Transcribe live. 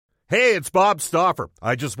Hey, it's Bob Stauffer.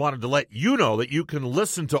 I just wanted to let you know that you can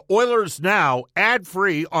listen to Oilers Now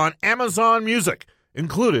ad-free on Amazon Music,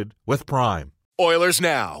 included with Prime. Oilers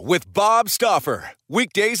Now with Bob Stauffer.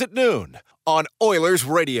 Weekdays at noon on Oilers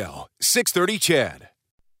Radio, 630 CHED.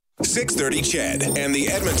 630 CHED and the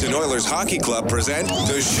Edmonton Oilers Hockey Club present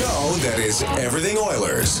the show that is everything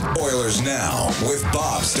Oilers. Oilers Now with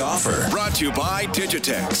Bob Stauffer. Brought to you by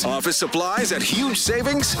Digitex. Office supplies at huge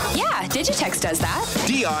savings? Yeah, Digitex does that.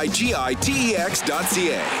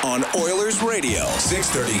 Digitex.ca. On Oilers Radio,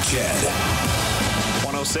 630 CHED.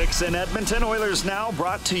 106 in Edmonton. Oilers Now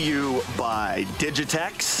brought to you by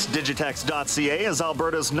Digitex. Digitex.ca is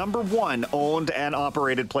Alberta's #1 owned and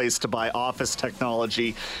operated place to buy office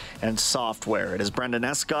technology and software. It is Brendan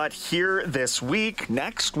Escott here this week.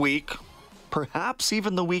 Next week, perhaps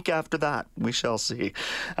even the week after that. We shall see.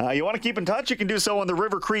 You want to keep in touch? You can do so on the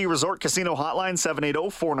River Cree Resort Casino hotline,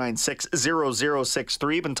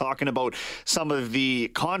 780-496-0063. Been talking about some of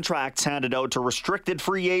the contracts handed out to restricted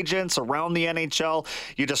free agents around the NHL.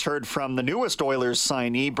 You just heard from the newest Oilers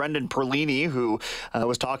signee, Brendan Perlini, who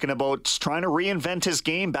was talking about trying to reinvent his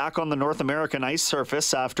game back on the North American ice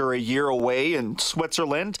surface after a year away in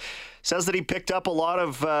Switzerland. Says that he picked up a lot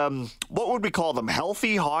of, what would we call them,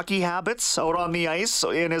 healthy hockey habits out on the ice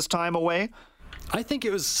in his time away. I think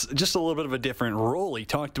it was just a little bit of a different role. He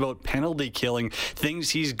talked about penalty killing, things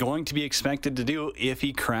he's going to be expected to do if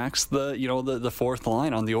he cracks the fourth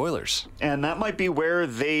line on the Oilers. And that might be where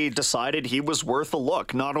they decided he was worth a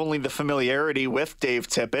look. Not only the familiarity with Dave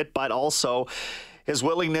Tippett, but also his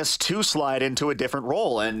willingness to slide into a different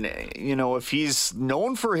role. And, if he's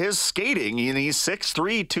known for his skating, he's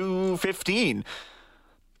 6'3", 215.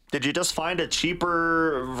 Did you just find a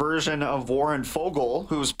cheaper version of Warren Foegele,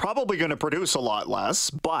 who's probably going to produce a lot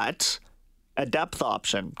less, but a depth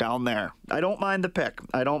option down there? I don't mind the pick.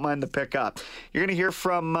 I don't mind the pick up. You're going to hear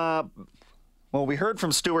from... we heard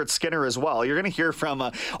from Stuart Skinner as well. You're going to hear from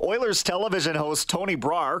Oilers television host Tony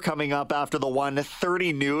Brar coming up after the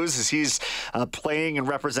 1:30 news as he's playing and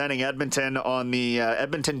representing Edmonton on the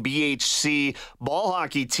Edmonton BHC ball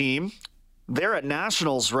hockey team. They're at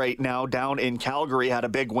Nationals right now down in Calgary. Had a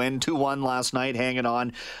big win, 2-1 last night, hanging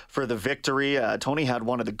on for the victory. Tony had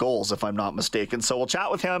one of the goals, if I'm not mistaken. So we'll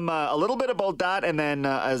chat with him a little bit about that, and then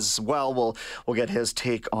as well, we'll get his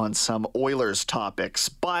take on some Oilers topics.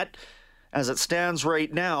 But as it stands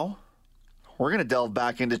right now, we're going to delve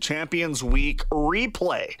back into Champions Week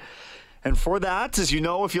replay. And for that, as you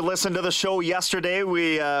know, if you listened to the show yesterday,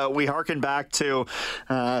 we harkened back to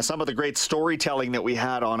some of the great storytelling that we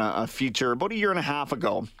had on a feature about a year and a half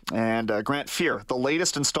ago. And Grant Fuhr, the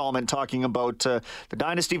latest installment, talking about the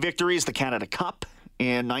dynasty victories, the Canada Cup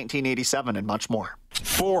in 1987, and much more.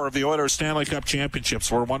 4 of the Oilers Stanley Cup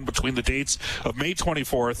championships were won between the dates of May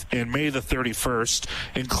 24th and May the 31st,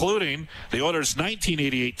 including the Oilers'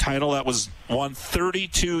 1988 title that was won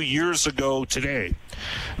 32 years ago today.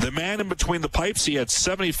 The man in between the pipes, he had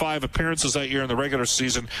 75 appearances that year in the regular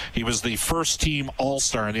season. He was the first-team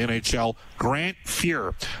All-Star in the NHL. Grant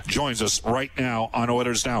Fuhr joins us right now on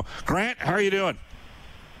Oilers Now. Grant, how are you doing?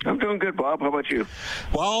 I'm doing good, Bob. How about you?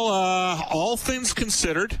 Well, all things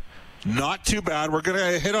considered, not too bad. We're going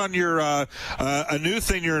to hit on your a new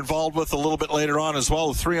thing you're involved with a little bit later on as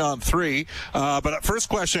well, 3-on-3. But first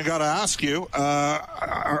question I got to ask you,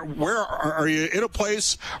 where are you in a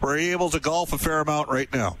place where you're able to golf a fair amount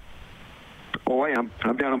right now? Oh, I am.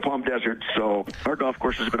 I'm down in Palm Desert, so our golf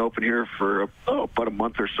course has been open here for about a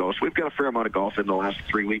month or so. So we've got a fair amount of golf in the last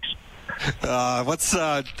 3 weeks. It's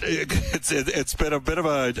been a bit of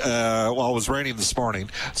a it was raining this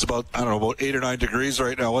morning. It's about 8 or 9 degrees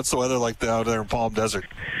right now. What's the weather like out there in Palm Desert?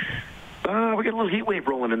 We got a little heat wave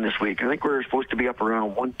rolling in this week. I think we're supposed to be up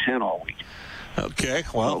around 110 all week. Okay,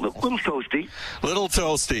 well, a little toasty. Little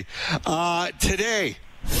toasty. Today,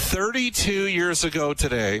 32 years ago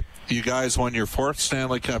today, you guys won your 4th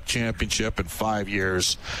Stanley Cup championship in 5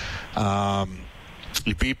 years.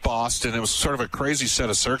 You beat Boston. It was sort of a crazy set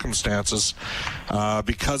of circumstances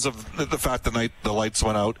because of the fact the lights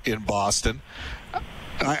went out in Boston.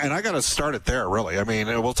 And I got to start it there, really. I mean,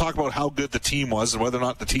 we'll talk about how good the team was and whether or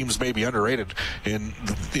not the team's maybe underrated in,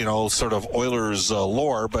 sort of Oilers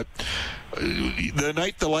lore. But the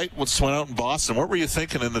night the light went out in Boston, what were you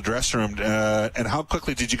thinking in the dressing room? And how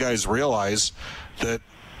quickly did you guys realize that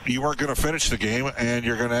you weren't going to finish the game and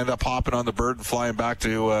you're going to end up hopping on the bird and flying back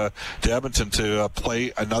to Edmonton to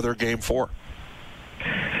play another Game 4?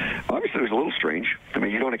 Obviously, it was a little strange. I mean,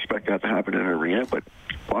 you don't expect that to happen in an arena, but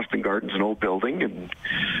Boston Garden's an old building, and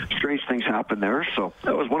strange things happen there. So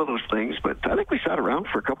that was one of those things. But I think we sat around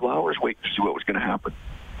for a couple hours waiting to see what was going to happen.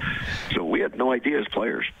 So we had no idea as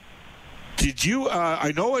players. Did you,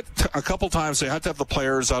 I know a couple times they had to have the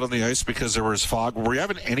players out on the ice because there was fog. Were you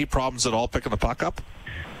having any problems at all picking the puck up?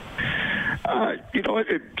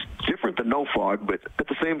 It's different than no fog, but at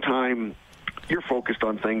the same time, you're focused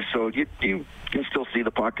on things, so you can still see the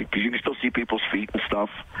puck because you can still see people's feet and stuff.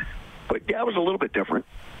 But, yeah, it was a little bit different.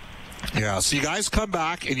 Yeah, so you guys come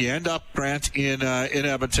back and you end up, Grant, in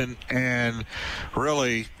Edmonton, and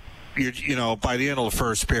really, by the end of the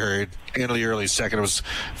first period, into the early second, it was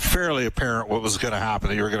fairly apparent what was going to happen,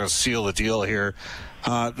 that you were going to seal the deal here.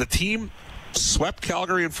 The team swept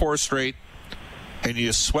Calgary in 4 straight, and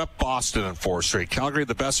you swept Boston in 4 straight. Calgary had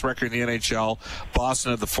the best record in the NHL.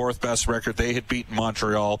 Boston had the 4th best record. They had beaten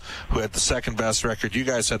Montreal, who had the 2nd best record. You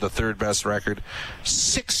guys had the 3rd best record.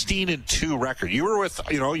 16-2 record. You were with,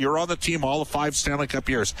 you're on the team all the 5 Stanley Cup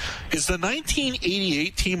years. Is the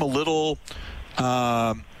 1988 team a little,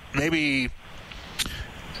 maybe,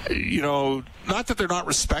 not that they're not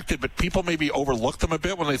respected, but people maybe overlook them a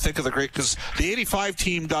bit when they think of the great, because the 85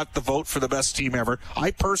 team got the vote for the best team ever.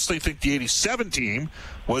 I personally think the 87 team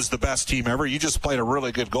was the best team ever. You just played a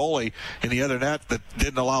really good goalie in the other net that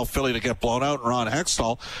didn't allow Philly to get blown out, and Ron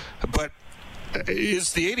Hextall. But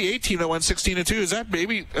is the 88 team that went 16-2, is that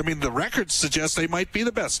maybe, the records suggest they might be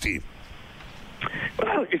the best team?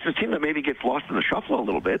 Well, it's a team that maybe gets lost in the shuffle a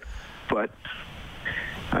little bit, but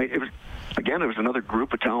it was another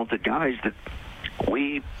group of talented guys that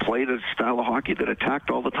we played a style of hockey that attacked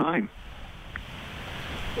all the time.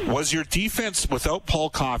 Was your defense without Paul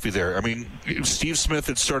Coffey there? Steve Smith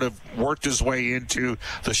had sort of worked his way into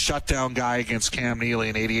the shutdown guy against Cam Neely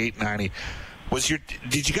in 88-90.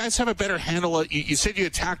 Did you guys have a better handle? You said you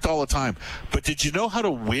attacked all the time, but did you know how to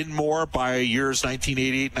win more by years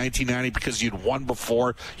 1988, 1990 because you'd won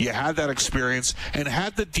before? You had that experience, and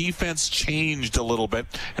had the defense changed a little bit,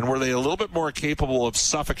 and were they a little bit more capable of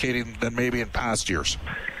suffocating than maybe in past years?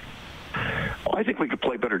 Well, I think we could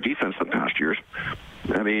play better defense than past years.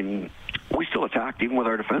 We still attacked even with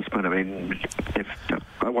our defensemen. If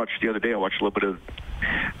I watched the other day, I watched a little bit of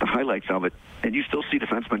the highlights of it, and you still see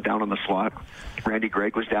defensemen down in the slot. Randy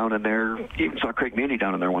Gregg was down in there. You even saw Craig Meany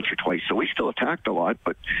down in there once or twice. So we still attacked a lot,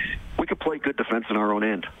 but we could play good defense in our own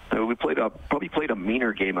end. We probably played a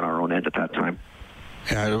meaner game in our own end at that time.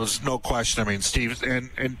 Yeah, there was no question. Steve, and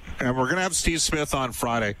we're going to have Steve Smith on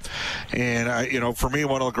Friday. And, for me,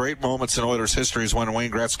 one of the great moments in Oilers history is when Wayne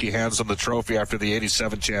Gretzky hands him the trophy after the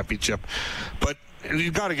 87 championship. But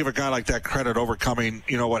you've got to give a guy like that credit overcoming,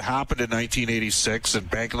 what happened in 1986 and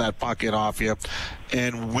banking that puck in off you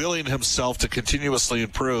and willing himself to continuously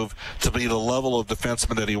improve to be the level of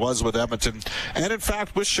defenseman that he was with Edmonton. And, in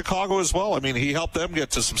fact, with Chicago as well. He helped them get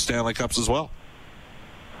to some Stanley Cups as well.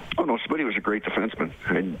 Oh, no, Smitty was a great defenseman.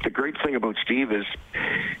 And the great thing about Steve is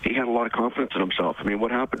he had a lot of confidence in himself.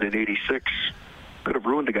 What happened in 86 could have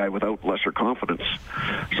ruined a guy without lesser confidence.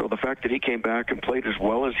 So the fact that he came back and played as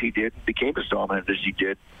well as he did, became as dominant as he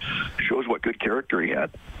did, shows what good character he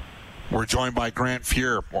had. We're joined by Grant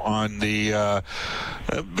Fuhr on the a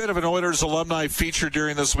bit of an Oilers alumni feature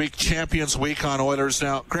during this week, Champions Week on Oilers.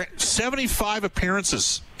 Now, Grant, 75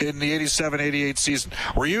 appearances in the 87-88 season.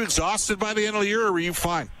 Were you exhausted by the end of the year, or were you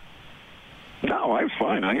fine? No, I was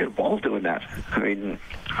fine. I had balls doing that.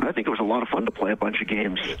 I think it was a lot of fun to play a bunch of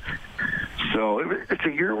games. So it's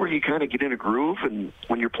a year where you kind of get in a groove, and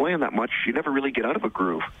when you're playing that much, you never really get out of a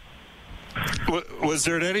groove. Was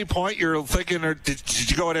there at any point you're thinking, or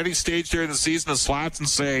did you go at any stage during the season of Slats and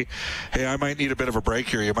say, hey, I might need a bit of a break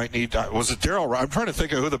here? You might need, was it Daryl? I'm trying to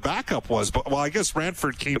think of who the backup was. But, I guess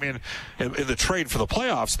Ranford came in the trade for the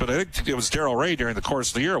playoffs, but I think it was Daryl Ray during the course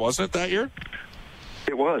of the year, wasn't it, that year?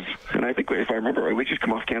 It was, and I think if I remember right, we just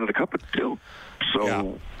come off Canada Cup too.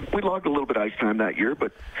 So we logged a little bit of ice time that year,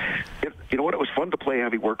 but you know what? It was fun to play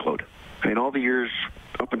heavy workload. All the years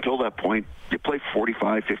up until that point, you play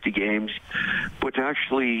 45, 50 games, but to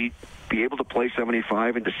actually be able to play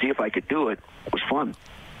 75 and to see if I could do it was fun.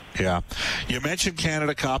 Yeah. You mentioned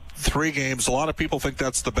Canada Cup, 3 games. A lot of people think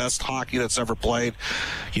that's the best hockey that's ever played.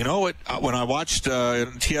 You know what? When I watched,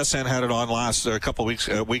 TSN had it on a couple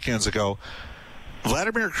of weekends ago,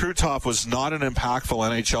 Vladimir Krutov was not an impactful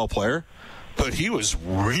NHL player, but he was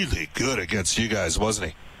really good against you guys,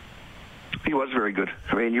 wasn't he? He was very good.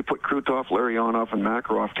 You put Krutov, Larionov, and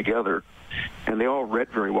Makarov together, and they all read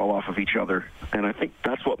very well off of each other. And I think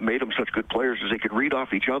that's what made them such good players, is they could read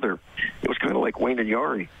off each other. It was kind of like Wayne and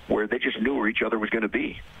Yari, where they just knew where each other was going to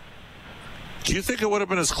be. Do you think it would have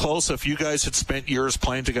been as close if you guys had spent years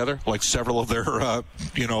playing together, like several of their, their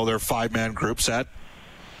 5-man groups had?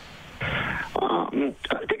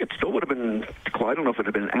 I think it still would have been, I don't know if it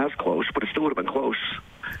would have been as close, but it still would have been close.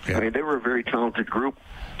 Yeah. They were a very talented group.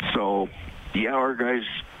 So, our guys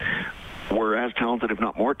were as talented, if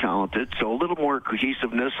not more talented. So a little more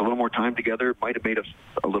cohesiveness, a little more time together might have made us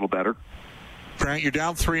a little better. Grant, you're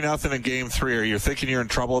down 3-0 in Game 3. Are you thinking you're in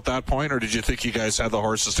trouble at that point, or did you think you guys had the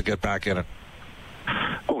horses to get back in it?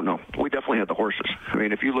 Oh, no. We definitely had the horses. I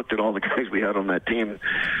mean, if you looked at all the guys we had on that team,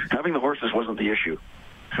 having the horses wasn't the issue.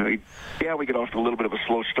 I mean, yeah, we got off to a little bit of a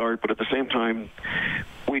slow start, but at the same time,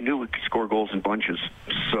 we knew we could score goals in bunches.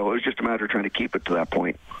 So it was just a matter of trying to keep it to that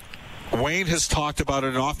point. Wayne has talked about it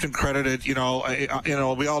and often credited, we all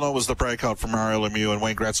know it was the breakout for Mario Lemieux, and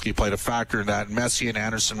Wayne Gretzky played a factor in that. And Messi and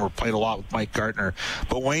Anderson played a lot with Mike Gartner.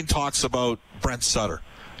 But Wayne talks about Brent Sutter,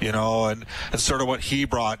 and sort of what he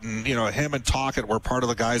brought. And, him and Tocchet were part of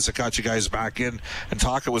the guys that got you guys back in. And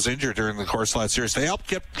Tocchet was injured during the course of that series. They helped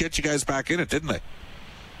get you guys back in it, didn't they?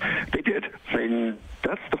 They did. And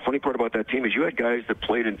that's the funny part about that team is you had guys that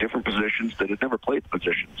played in different positions that had never played the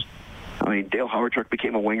positions. I mean, Dale Hawerchuk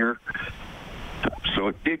became a winger.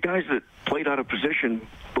 So the guys that played out of position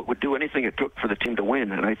but would do anything it took for the team to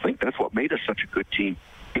win. And I think that's what made us such a good team,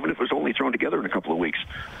 even if it was only thrown together in a couple of weeks.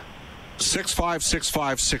 6'5",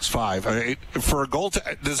 6'5", 6'5". For a goal,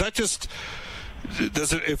 does it?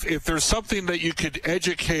 If there's something that you could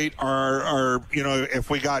educate our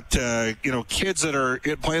if we got kids that are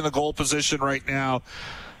playing the goal position right now,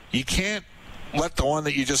 you can't let the one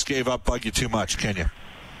that you just gave up bug you too much, can you?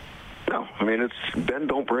 No, I mean, it's bend,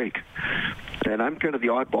 don't break. And I'm kind of the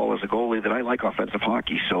oddball as a goalie that I like offensive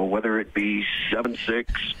hockey. So whether it be 7-6,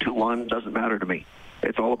 2-1, doesn't matter to me.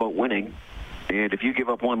 It's all about winning. And if you give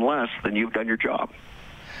up one less, then you've done your job.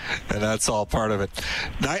 And that's all part of it.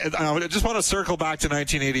 I just want to circle back to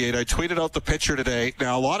 1988. I tweeted out the picture today.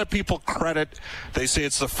 Now, a lot of people they say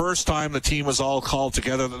it's the first time the team was all called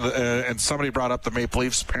together, and somebody brought up the Maple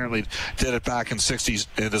Leafs apparently did it back in the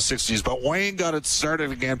 60s. But Wayne got it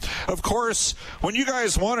started again. Of course, when you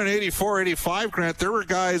guys won in 84, 85, Grant, there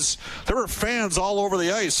were fans all over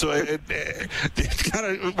the ice. So it kind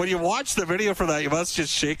of, when you watch the video for that, you must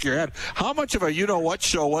just shake your head. How much of a you-know-what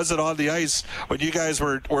show was it on the ice when you guys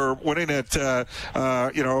were winning at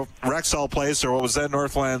Rexall Place, or what was then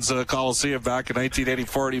Northlands Coliseum back in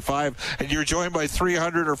 1984-85, and you're joined by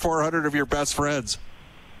 300 or 400 of your best friends?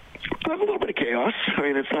 There's a little bit of chaos. I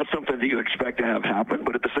mean, it's not something that you expect to have happen,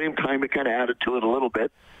 but at the same time, it kind of added to it a little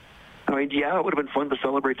bit. I mean, yeah, it would have been fun to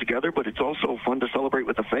celebrate together, but it's also fun to celebrate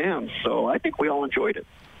with the fans. So I think we all enjoyed it.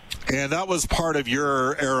 And that was part of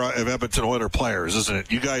your era of Edmonton Oilers players, isn't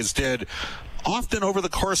it? You guys did often over the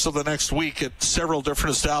course of the next week at several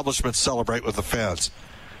different establishments celebrate with the fans.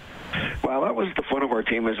 Well, that was the fun of our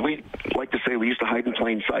team. As we like to say, we used to hide in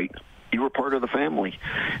plain sight. You were part of the family.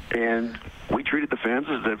 And we treated the fans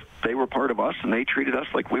as if they were part of us, and they treated us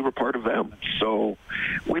like we were part of them. So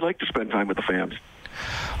we like to spend time with the fans.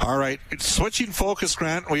 All right. Switching focus,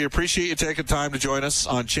 Grant, we appreciate you taking time to join us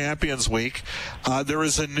on Champions Week. There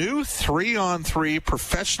is a new 3-on-3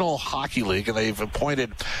 professional hockey league, and they've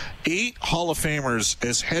appointed 8 Hall of Famers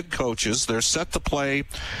as head coaches. They're set to play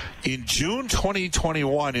in June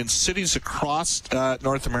 2021 in cities across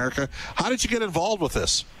North America. How did you get involved with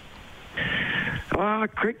this?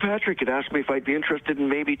 Craig Patrick had asked me if I'd be interested in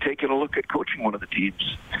maybe taking a look at coaching one of the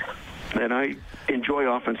teams. And I enjoy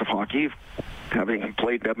offensive hockey, having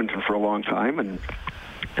played Edmonton for a long time and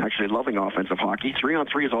actually loving offensive hockey.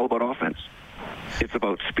 3-on-3 is all about offense. It's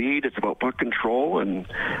about speed, it's about puck control, and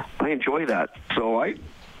I enjoy that. So I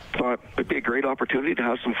thought it'd be a great opportunity to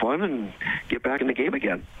have some fun and get back in the game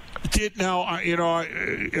again.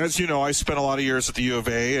 As you know, I spent a lot of years at the U of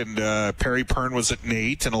A, and Perry Pern was at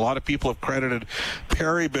Nate, and a lot of people have credited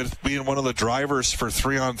Perry with being one of the drivers for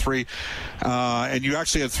 3-on-3, and you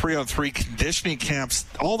actually had 3-on-3 conditioning camps.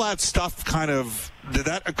 All that stuff did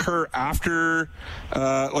that occur after,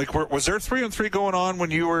 was there 3-on-3 going on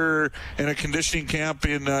when you were in a conditioning camp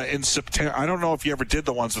in September? I don't know if you ever did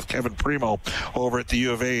the ones with Kevin Primo over at the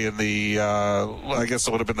U of A in the, I guess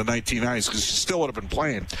it would have been the 1990s, because you still would have been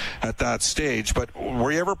playing at that stage. But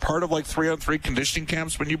were you ever part of 3-on-3 conditioning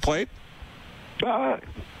camps when you played?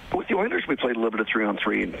 With the Oilers, we played a little bit of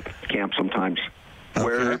 3-on-3 in camp sometimes. Okay.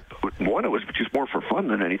 Where, one, it was just more for fun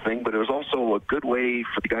than anything, but it was also a good way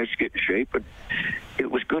for the guys to get in shape, and it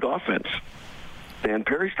was good offense. And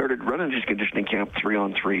Perry started running his conditioning camp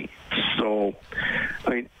 3-on-3. So, I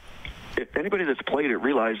mean, if anybody that's played it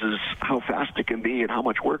realizes how fast it can be and how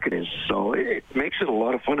much work it is. So it makes it a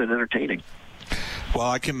lot of fun and entertaining. Well,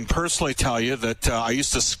 I can personally tell you that I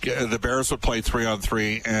used to, the Bears would play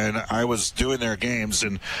 3-on-3, and I was doing their games,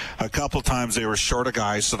 and a couple times they were short a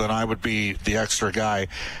guy, so then I would be the extra guy,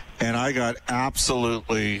 and I got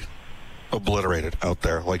absolutely obliterated out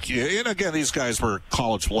there. Like, and again, these guys were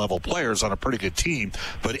college level players on a pretty good team,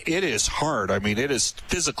 but it is hard. I mean, it is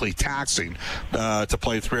physically taxing to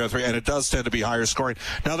play 3-on-3, and it does tend to be higher scoring.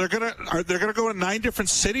 Now they're gonna go to 9 different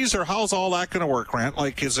cities, or how's all that going to work, Grant?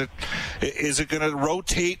 Like, is it going to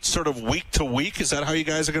rotate sort of week to week? Is that how you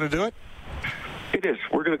guys are going to do it? It is.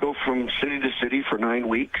 We're going to go from city to city for 9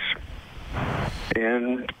 weeks,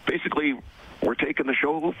 and basically we're taking the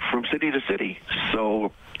show from city to city.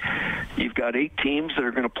 So you've got 8 teams that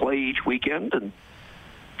are going to play each weekend, and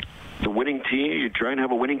the winning team, you try and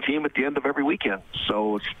have a winning team at the end of every weekend.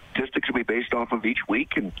 So statistics will be based off of each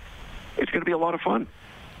week, and it's going to be a lot of fun.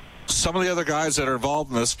 Some of the other guys that are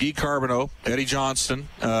involved in this: Guy Carbonneau, Eddie Johnston,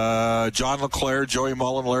 John LeClaire, Joey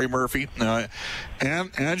Mullen, Larry Murphy,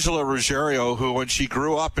 and Angela Ruggiero, who when she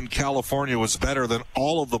grew up in California was better than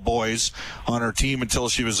all of the boys on her team until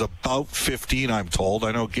she was about 15, I'm told.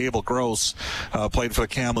 I know Gable Gross played for the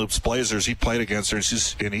Kamloops Blazers. He played against her,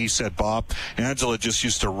 and he said, Bob, Angela just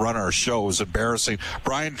used to run our show. It was embarrassing.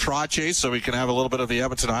 Brian Trottier, so we can have a little bit of the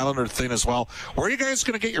Edmonton Islander thing as well. Where are you guys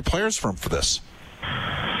going to get your players from for this?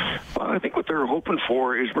 I think what they're hoping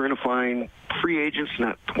for is we're going to find free agents in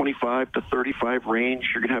that 25 to 35 range.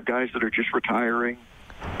 You're going to have guys that are just retiring.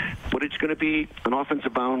 But it's going to be an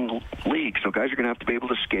offensive-bound league, so guys are going to have to be able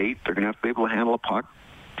to skate. They're going to have to be able to handle a puck.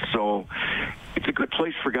 So it's a good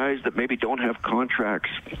place for guys that maybe don't have contracts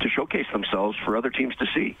to showcase themselves for other teams to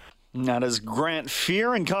see. That is Grant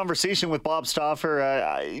Fear in conversation with Bob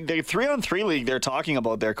Stauffer. The 3-on-3 league they're talking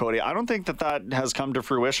about there, Cody, I don't think that has come to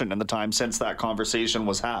fruition in the time since that conversation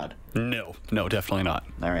was had. No, definitely not.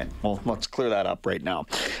 All right, well, let's clear that up right now.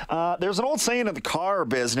 There's an old saying in the car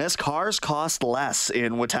business: cars cost less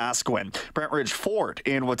in Wetaskiwin. Brentridge Ford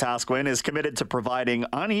in Wetaskiwin is committed to providing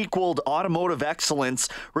unequaled automotive excellence,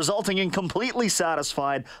 resulting in completely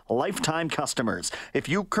satisfied lifetime customers. If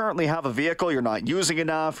you currently have a vehicle you're not using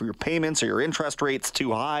enough, or your payments or your interest rate's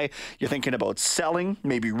too high, you're thinking about selling,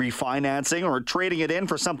 maybe refinancing, or trading it in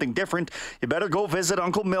for something different, you better go visit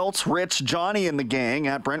Uncle Milt's, Rich, Johnny, and the gang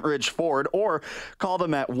at Brentridge Ford, or call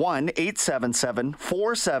them at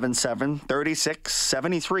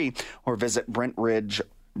 1-877-477-3673, or visit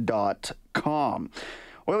brentridge.com.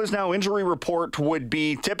 Oilers Now injury report would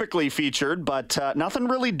be typically featured, but nothing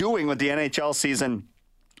really doing with the NHL season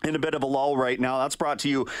in a bit of a lull right now. That's brought to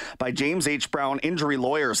you by James H. Brown Injury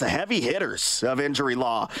Lawyers, the heavy hitters of injury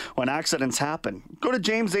law when accidents happen. Go to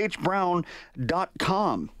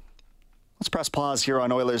jameshbrown.com. Let's press pause here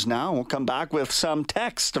on Oilers Now. We'll come back with some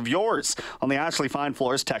text of yours on the Ashley Fine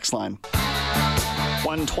Floors text line.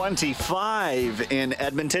 125 in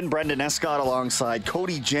Edmonton. Brendan Escott alongside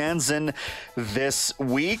Cody Jansen this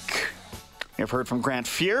week. We've heard from Grant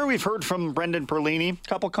Fear. We've heard from Brendan Perlini. A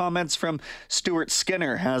couple comments from Stuart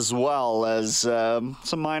Skinner, as well as some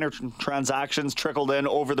minor transactions trickled in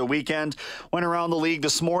over the weekend. Went around the league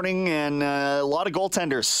this morning, and a lot of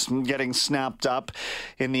goaltenders getting snapped up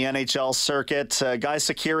in the NHL circuit. Guys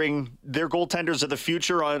securing their goaltenders of the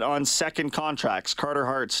future on second contracts. Carter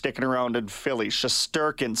Hart sticking around in Philly.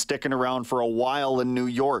 Shesterkin sticking around for a while in New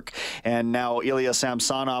York. And now Ilya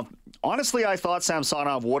Samsonov. Honestly, I thought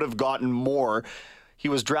Samsonov would have gotten more. He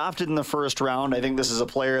was drafted in the first round. I think this is a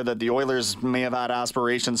player that the Oilers may have had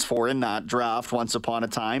aspirations for in that draft once upon a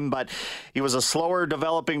time, but he was a slower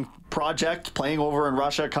developing project, playing over in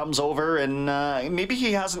Russia, comes over, and maybe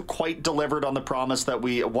he hasn't quite delivered on the promise that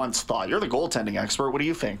we once thought. You're the goaltending expert. What do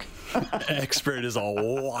you think? Expert is a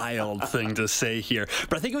wild thing to say here,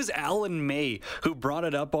 but I think it was Alan May who brought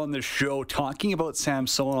it up on the show, talking about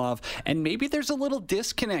Samsonov, and maybe there's a little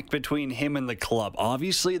disconnect between him and the club.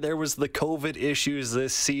 Obviously, there was the COVID issues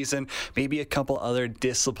this season, maybe a couple other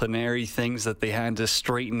disciplinary things that they had to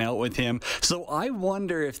straighten out with him. So I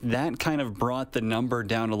wonder if that kind of brought the number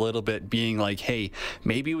down a little bit, being like, hey,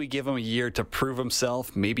 maybe we give him a year to prove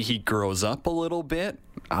himself. Maybe he grows up a little bit.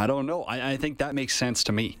 I don't know. I think that makes sense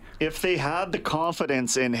to me. If they had the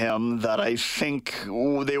confidence in him that I think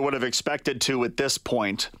they would have expected to at this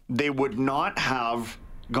point, they would not have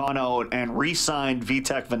gone out and re-signed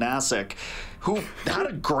Vitek Vanacek, who had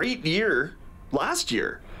a great year last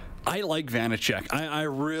year. I like Vanacek. I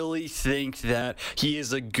really think that he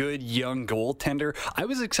is a good young goaltender. I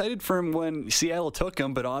was excited for him when Seattle took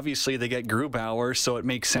him, but obviously they get Grubauer, so it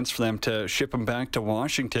makes sense for them to ship him back to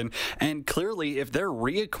Washington. And clearly, if they're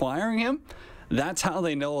reacquiring him, that's how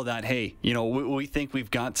they know that, hey, you know, we think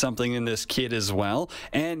we've got something in this kid as well.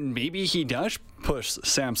 And maybe he does push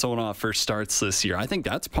Samsonov for starts this year. I think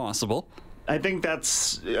that's possible. I think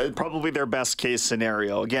that's probably their best case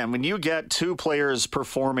scenario. Again, when you get two players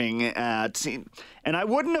performing at, and I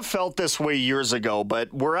wouldn't have felt this way years ago,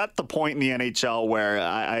 but we're at the point in the NHL where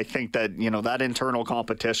I think that, that internal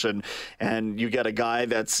competition, and you get a guy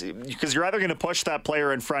that's, because you're either going to push that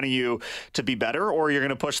player in front of you to be better, or you're going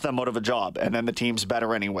to push them out of a job, and then the team's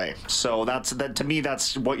better anyway. So that to me,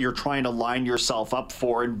 that's what you're trying to line yourself up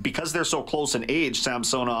for. And because they're so close in age,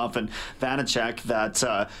 Samsonov and Vanecek,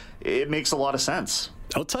 that it makes a lot of sense.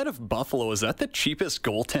 Outside of Buffalo, is that the cheapest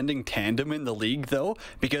goaltending tandem in the league, though?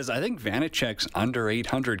 Because I think Vanecek's under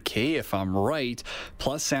 $800K, if I'm right,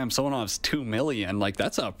 plus Samsonov's $2 million. Like,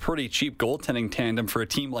 that's a pretty cheap goaltending tandem for a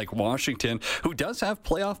team like Washington, who does have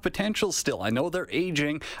playoff potential still. I know they're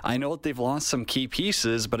aging. I know that they've lost some key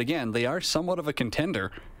pieces, but again, they are somewhat of a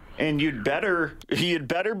contender. And you'd better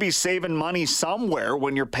be saving money somewhere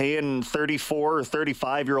when you're paying 34 or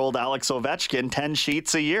 35-year-old Alex Ovechkin 10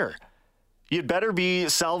 sheets a year. You'd better be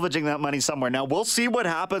salvaging that money somewhere. Now, we'll see what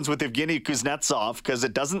happens with Evgeny Kuznetsov, because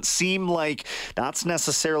it doesn't seem like that's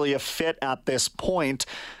necessarily a fit at this point.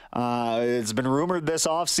 It's been rumored this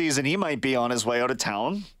offseason he might be on his way out of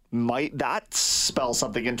town. Might that spell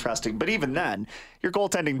something interesting? But even then, your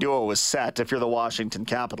goaltending duo is set if you're the Washington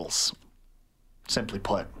Capitals, simply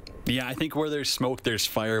put. Yeah, I think where there's smoke, there's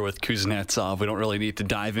fire with Kuznetsov. We don't really need to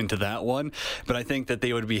dive into that one, but I think that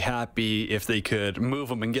they would be happy if they could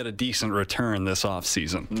move him and get a decent return this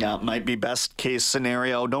offseason. Yeah, might be best case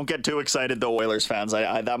scenario. Don't get too excited, though, Oilers fans.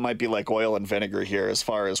 That might be like oil and vinegar here as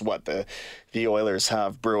far as what the Oilers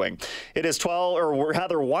have brewing. It is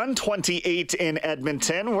 1:28 in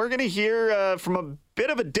Edmonton. We're going to hear from a bit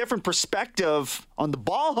of a different perspective on the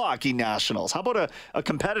Ball Hockey Nationals. How about a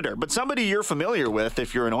competitor, but somebody you're familiar with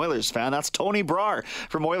if you're an Oilers fan? That's Tony Brar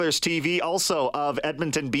from Oilers TV, also of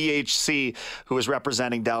Edmonton BHC, who is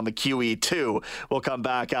representing down the QE2. We'll come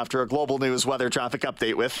back after a Global News weather traffic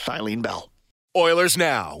update with Eileen Bell. Oilers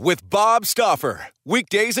Now with Bob Stauffer.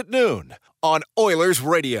 Weekdays at noon on Oilers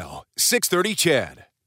Radio, 630 CHED.